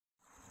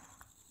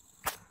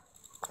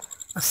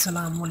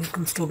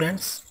अस्सलामुअलैकुम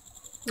स्टूडेंट्स।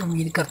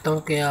 उम्मीद करता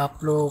हूँ कि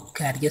आप लोग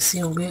खैरियत से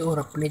होंगे और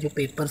अपने जो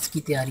पेपर्स की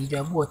तैयारी जो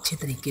है वो अच्छे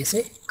तरीके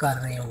से कर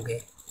रहे होंगे।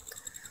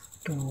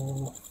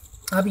 तो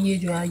अब ये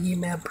जो है ये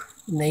मैं अब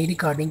नई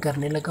रिकॉर्डिंग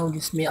करने लगा हूँ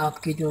जिसमें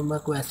आपके जो मैं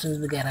क्वेश्चंस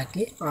वगैरह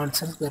के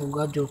आंसर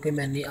करूँगा जो कि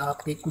मैंने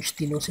आपके कुछ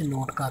दिनों से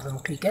नोट कर रहा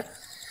हूँ। ठीक है,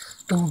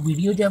 तो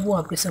वीडियो जब वो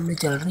आपके सामने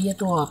चल रही है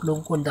तो आप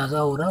लोगों को अंदाज़ा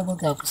हो रहा होगा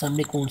कि आपके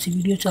सामने कौन सी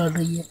वीडियो चल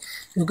रही है,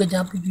 क्योंकि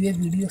जब ये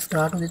वीडियो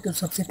स्टार्ट होती है तो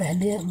सबसे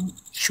पहले हम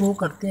शो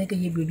करते हैं कि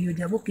ये वीडियो जो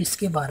है वो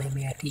किसके बारे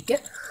में है। ठीक है,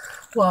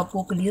 तो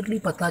आपको क्लियरली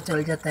पता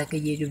चल जाता है कि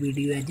ये जो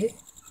वीडियो है ये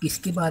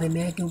किसके बारे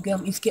में है, क्योंकि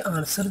हम इसके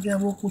आंसर जो है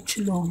वो कुछ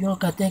लोग जो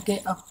कहते हैं कि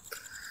आप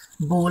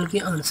बोल के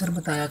आंसर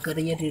बताया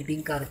करें या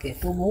रीडिंग करके,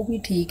 तो वो भी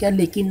ठीक है,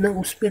 लेकिन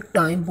उस पर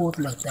टाइम बहुत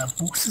लगता है,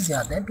 बुक्स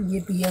ज़्यादा है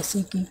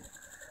BSc की।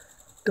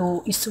 तो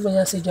इस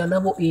वजह से जो है ना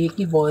वो एक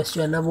ही वॉइस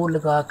जो है ना वो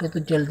लगा के तो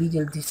जल्दी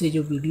जल्दी से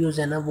जो वीडियोस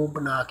है ना वो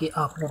बना के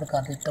अपलोड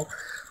कर देता हूँ।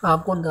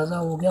 आपको अंदाज़ा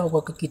हो गया होगा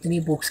कि कितनी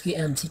बुक्स के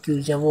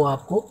MCQs हैं वो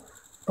आपको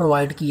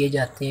प्रोवाइड किए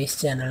जाते हैं इस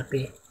चैनल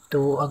पे।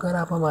 तो अगर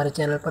आप हमारे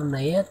चैनल पर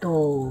नए हैं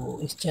तो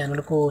इस चैनल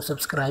को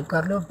सब्सक्राइब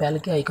कर लो, बेल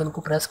के आइकन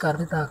को प्रेस कर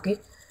दें ताकि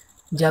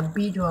जब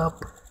भी जो आप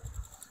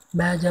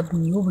मैं जब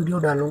न्यू वीडियो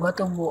डालूँगा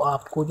तो वो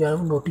आपको जो है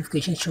वो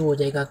नोटिफिकेशन शो हो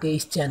जाएगा कि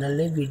इस चैनल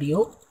ने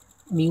वीडियो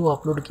न्यू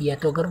अपलोड किया है।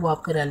 तो अगर वो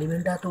आपके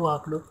रेलिवेंट है तो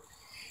आप लोग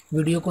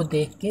वीडियो को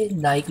देख के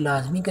लाइक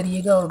लाजमी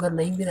करिएगा, और अगर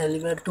नहीं भी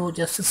रेलिवेंट तो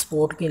जस्ट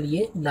सपोर्ट के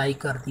लिए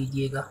लाइक कर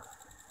दीजिएगा,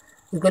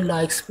 क्योंकि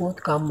लाइक्स बहुत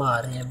कम आ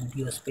रहे हैं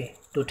वीडियोस पे।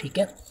 तो ठीक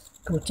है,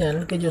 तो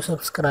चैनल के जो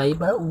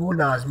सब्सक्राइब है वो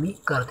लाजमी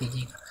कर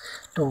दीजिएगा।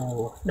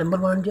 तो नंबर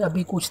वन जो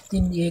अभी कुछ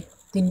दिन एक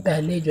दिन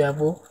पहले जो है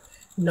वो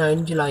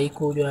 9 जुलाई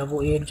को जो है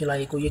वो 8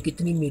 जुलाई को ये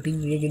कितनी मीटिंग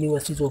हुई है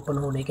यूनिवर्सिटीज़ ओपन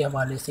होने के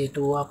हवाले से।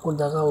 तो आपको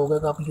अंदाज़ा होगा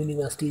कि आप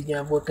यूनिवर्सिटीज़ जो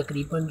है वो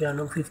तकरीबन जो है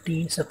ना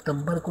 15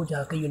 सितंबर को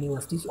जाकर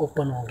यूनिवर्सिटीज़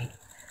ओपन होंगी।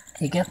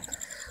 ठीक है,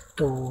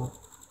 तो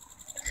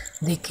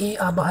देखिए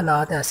अब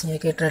हालात ऐसे हैं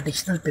कि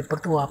ट्रेडिशनल पेपर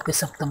तो आपके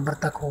सितंबर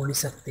तक हो नहीं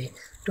सकते,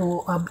 तो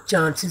अब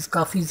चांसेस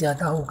काफ़ी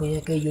ज़्यादा हो गए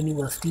हैं कि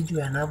यूनिवर्सिटी जो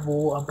है ना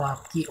वो अब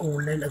आपकी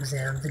ऑनलाइन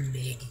एग्ज़ाम्स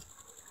लेगी।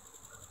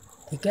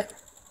 ठीक है,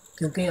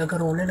 क्योंकि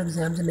अगर ऑनलाइन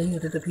एग्ज़ाम्स नहीं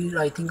होते तो फिर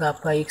आई थिंक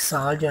आपका एक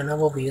साल जो है ना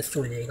वो वेस्ट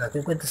हो जाएगा,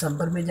 क्योंकि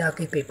दिसंबर में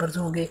जाके पेपर्स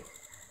होंगे,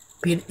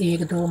 फिर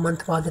 1-2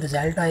 मंथ बाद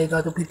रिज़ल्ट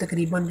आएगा, तो फिर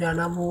तकरीबन जो है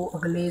ना वो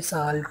अगले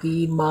साल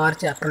की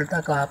मार्च अप्रैल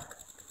तक आप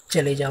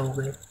चले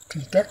जाओगे।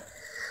 ठीक है,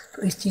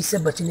 तो इस चीज़ से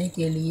बचने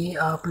के लिए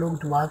आप लोग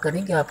दुआ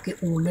करें कि आपके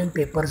ऑनलाइन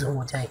पेपर्स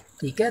हो जाएं।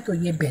 ठीक है, तो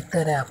ये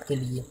बेहतर है आपके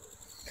लिए।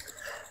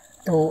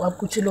 तो अब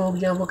कुछ लोग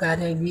जो हैं वो कह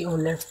रहे हैं कि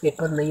ऑनलाइन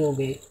पेपर नहीं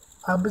होंगे।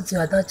 अब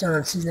ज़्यादा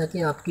चांसेस है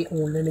कि आपके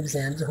ऑनलाइन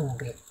एग्ज़ाम्स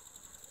होंगे,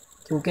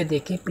 क्योंकि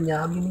देखिए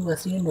पंजाब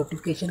यूनिवर्सिटी ने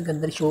नोटिफिकेशन के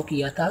अंदर शो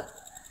किया था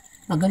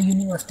अगर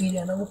यूनिवर्सिटी जो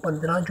है ना वो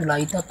 15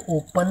 जुलाई तक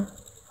ओपन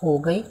हो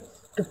गई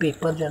तो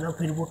पेपर जो है ना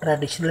फिर वो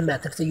ट्रेडिशनल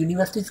मेथड से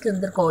यूनिवर्सिटीज़ के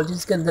अंदर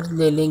कॉलेजेस के अंदर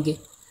ले लेंगे।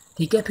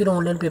 ठीक है, फिर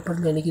ऑनलाइन पेपर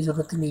लेने की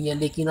ज़रूरत नहीं है।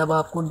 लेकिन अब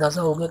आपको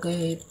अंदाज़ा होगा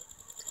कि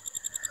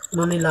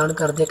उन्होंने ऐलान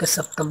कर दिया कि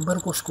सितंबर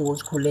को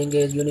स्कूल्स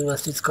खुलेंगे,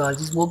 यूनिवर्सिटीज़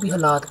कॉलेजेस, वो भी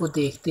हालात को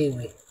देखते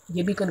हुए,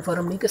 ये भी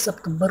कंफर्म नहीं कि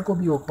सितंबर को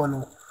भी ओपन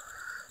हो।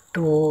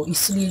 तो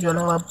इसलिए जो है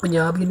ना आप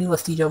पंजाब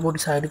यूनिवर्सिटी जो है वो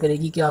डिसाइड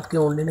करेगी कि आपके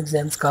ऑनलाइन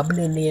एग्ज़ाम्स कब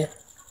लेने हैं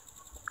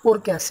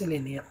और कैसे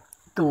लेने हैं।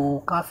 तो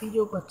काफ़ी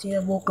जो बच्चे हैं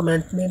वो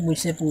कमेंट में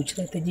मुझसे पूछ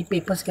रहे थे जी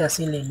पेपर्स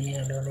कैसे लेने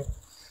हैं, इन्होंने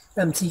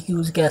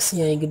MCQs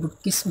कैसे आएंगे,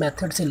 किस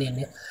मेथड से लेने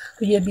हैं।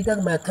 तो ये अभी तक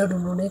मेथड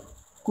उन्होंने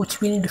कुछ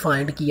भी नहीं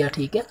डिफाइंड किया।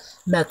 ठीक है,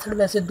 मेथड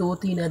वैसे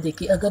 2-3 है।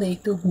 देखिए, अगर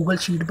एक तो गूगल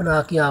शीट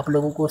बना के आप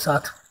लोगों को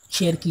साथ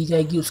शेयर की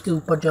जाएगी, उसके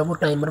ऊपर जो है वो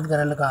टाइमर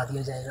वगैरह लगा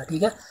दिया जाएगा।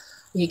 ठीक है,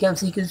 एक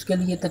MCQs के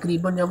लिए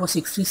तकरीबन जो है वो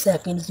 60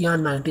 सेकेंड्स या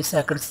 90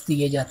 सेकेंड्स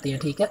दिए जाते हैं।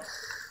 ठीक है,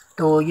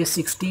 तो ये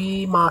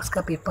 60 मार्क्स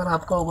का पेपर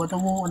आपका होगा तो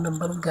वो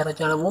नंबर वगैरह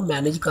जो है वो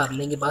मैनेज कर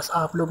लेंगे। बस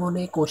आप लोगों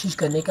ने कोशिश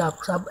करने कि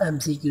आप सब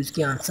MCQs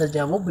के आंसर जो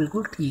है वो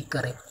बिल्कुल ठीक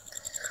करें।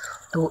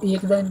 तो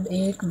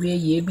एक वे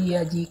ये भी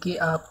है जी कि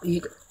आप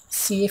एक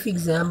सेफ़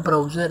एग्ज़ाम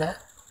ब्राउज़र है,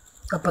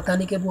 अब पता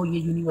नहीं कि वो ये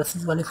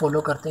यूनिवर्सिटीज़ वाले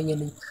फॉलो करते हैं या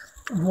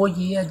नहीं। वो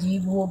ये है जी,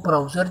 वो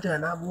ब्राउज़र जो है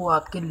ना वो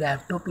आपके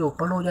लैपटॉप पे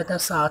ओपन हो जाता है,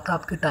 साथ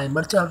आपके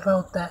टाइमर चल रहा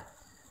होता है,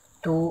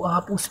 तो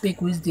आप उस पे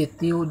क्विज़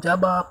देते हो।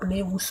 जब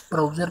आपने उस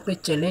ब्राउज़र पे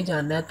चले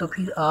जाना है तो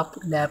फिर आप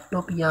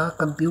लैपटॉप या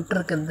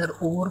कंप्यूटर के अंदर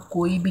और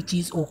कोई भी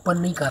चीज़ ओपन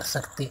नहीं कर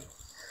सकते।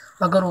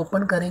 अगर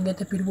ओपन करेंगे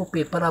तो फिर वो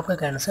पेपर आपका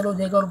कैंसिल हो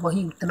जाएगा और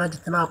वही उतना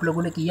जितना आप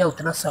लोगों ने किया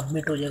उतना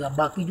सबमिट हो जाएगा,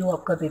 बाकी जो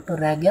आपका पेपर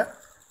रह गया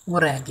वो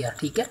रह गया।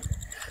 ठीक है,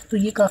 तो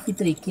ये काफ़ी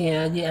तरीके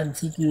हैं ये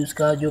MCQs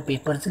का जो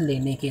पेपर से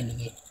लेने के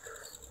लिए।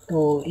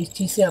 तो इस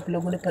चीज़ से आप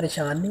लोगों ने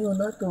परेशान नहीं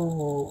होना।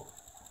 तो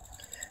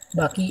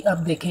बाकी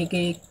अब देखें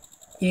कि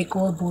एक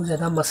और बहुत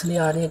ज़्यादा मसले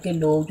आ रहे हैं कि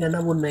लोग जो है ना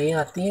वो नए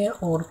आते हैं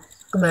और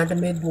कमेंट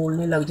में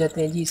बोलने लग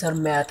जाते हैं जी सर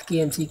मैथ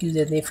के MCQs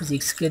दे दें,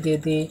 फ़िज़िक्स के दे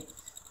दें,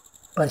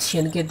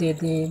 पर्शियन के दे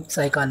दें,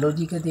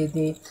 साइकोलॉजी के दे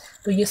दें।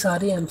 तो ये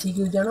सारे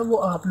MCQs जो है ना वो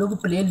आप लोग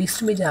प्ले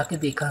लिस्ट में जाके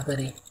देखा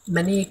करें।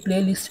 मैंने एक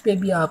प्ले लिस्ट पर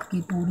भी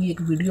आपकी पूरी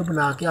एक वीडियो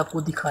बना के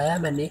आपको दिखाया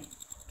है मैंने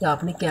कि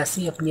आपने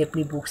कैसे अपनी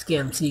अपनी बुक्स के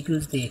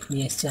MCQs देखने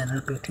हैं इस चैनल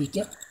पर। ठीक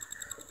है,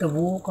 तो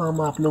वो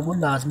काम आप लोगों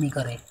लाजमी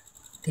करें।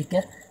 ठीक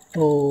है,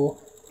 तो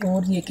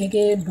और देखें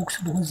कि बुक्स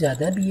बहुत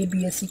ज़्यादा है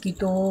BSc की,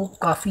 तो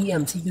काफ़ी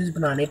MCQs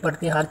बनाने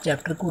पड़ते हैं। हर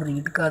चैप्टर को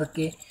रीड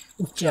करके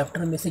उस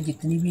चैप्टर में से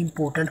जितनी भी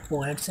इम्पोर्टेंट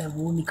पॉइंट्स हैं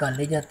वो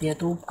निकाले जाते हैं,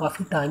 तो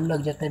काफ़ी टाइम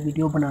लग जाता है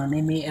वीडियो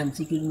बनाने में,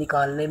 MCQs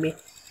निकालने में,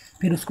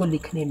 फिर उसको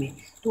लिखने में।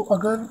 तो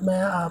अगर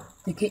मैं आप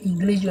देखें,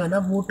 इंग्लिश जो है ना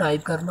वो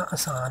टाइप करना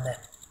आसान है,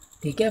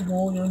 ठीक है,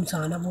 वो जो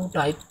इंसान है वो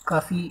टाइप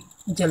काफ़ी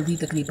जल्दी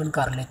तकरीबन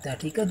कर लेता है,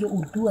 ठीक है। जो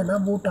उर्दू है ना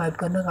वो टाइप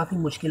करना काफ़ी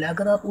मुश्किल है।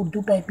 अगर आप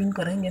उर्दू टाइपिंग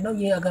करेंगे ना,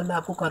 ये अगर मैं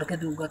आपको करके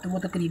दूंगा तो वो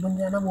तकरीबन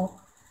जो है ना वो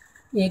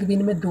एक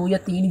दिन में 2 या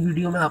 3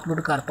 वीडियो में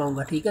अपलोड कर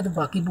पाऊँगा, ठीक है। तो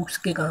बाकी बुक्स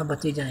के कहाँ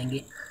बचे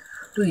जाएंगे।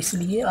 तो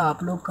इसलिए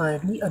आप लोग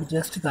काइंडली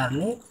एडजस्ट कर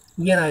लें।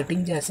 ये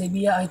राइटिंग जैसे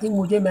भी है, आई थिंक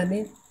मुझे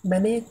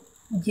मैंने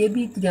ये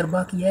भी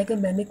तजर्बा किया है कि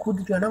मैंने खुद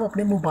जो है ना वो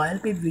अपने मोबाइल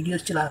पे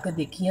वीडियोस चला कर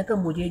देखी हैं, तो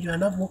मुझे जो है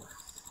ना वो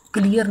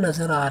क्लियर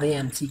नज़र आ रहे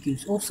हैं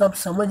MCQs, और सब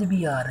समझ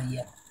भी आ रही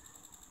है।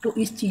 तो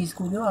इस चीज़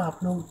को जो आप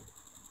लोग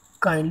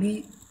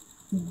काइंडली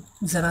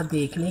ज़रा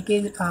देख लें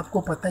कि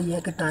आपको पता ही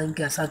है कि टाइम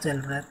कैसा चल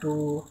रहा है।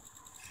 तो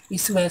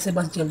इस वजह से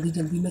बस जल्दी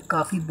जल्दी में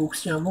काफ़ी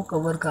बुक्स जो हैं वो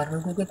कवर कर रहा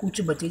हूँ, क्योंकि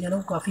कुछ बच्चे जो है ना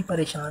वो काफ़ी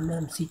परेशान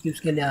हैं MCQs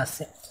के लिहाज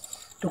से।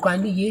 तो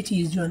काइंडली ये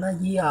चीज़ जो है ना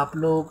ये आप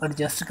लोग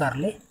एडजस्ट कर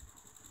लें,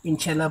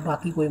 इंशाल्लाह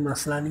बाकी कोई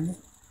मसला नहीं है,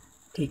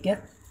 ठीक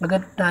है।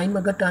 अगर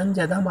टाइम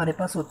ज़्यादा हमारे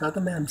पास होता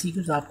तो मैं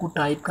MCQs आपको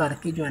टाइप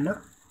करके जो है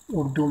ना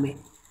उर्दू में,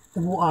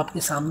 तो वो आपके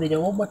सामने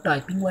जो वो बस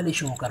टाइपिंग वाली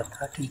शो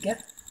करता, ठीक है।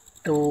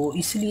 तो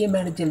इसलिए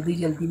मैंने जल्दी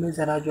जल्दी में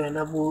ज़रा जो है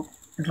ना वो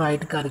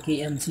राइट करके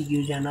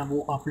MCQ जो है ना वो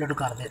अपलोड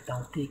कर देता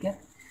हूँ, ठीक है।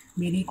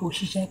 मेरी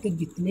कोशिश है कि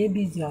जितने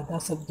भी ज़्यादा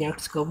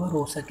सब्जेक्ट्स कवर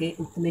हो सके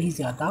उतने ही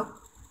ज़्यादा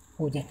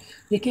हो जाए।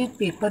 देखिए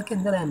पेपर के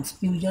अंदर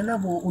MCQ जो है ना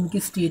वो उनकी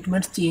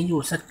स्टेटमेंट्स चेंज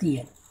हो सकती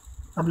है।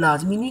 अब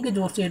लाजमी नहीं कि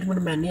जो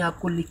स्टेटमेंट मैंने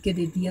आपको लिख के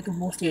दे दी है तो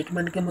वो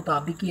स्टेटमेंट के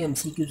मुताबिक ही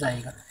MCQs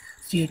आएगा।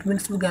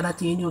 स्टेटमेंट्स वगैरह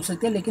चेंज हो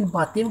सकते हैं, लेकिन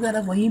बातें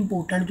वगैरह वही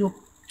इंपॉर्टेंट जो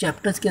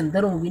चैप्टर्स के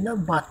अंदर होंगी ना,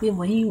 बातें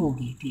वही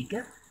होगी, ठीक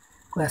है।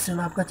 क्वेश्चन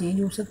आपका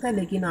चेंज हो सकता है,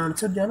 लेकिन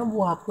आंसर जो है ना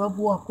वो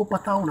आपको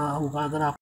पता होना होगा। अगर आप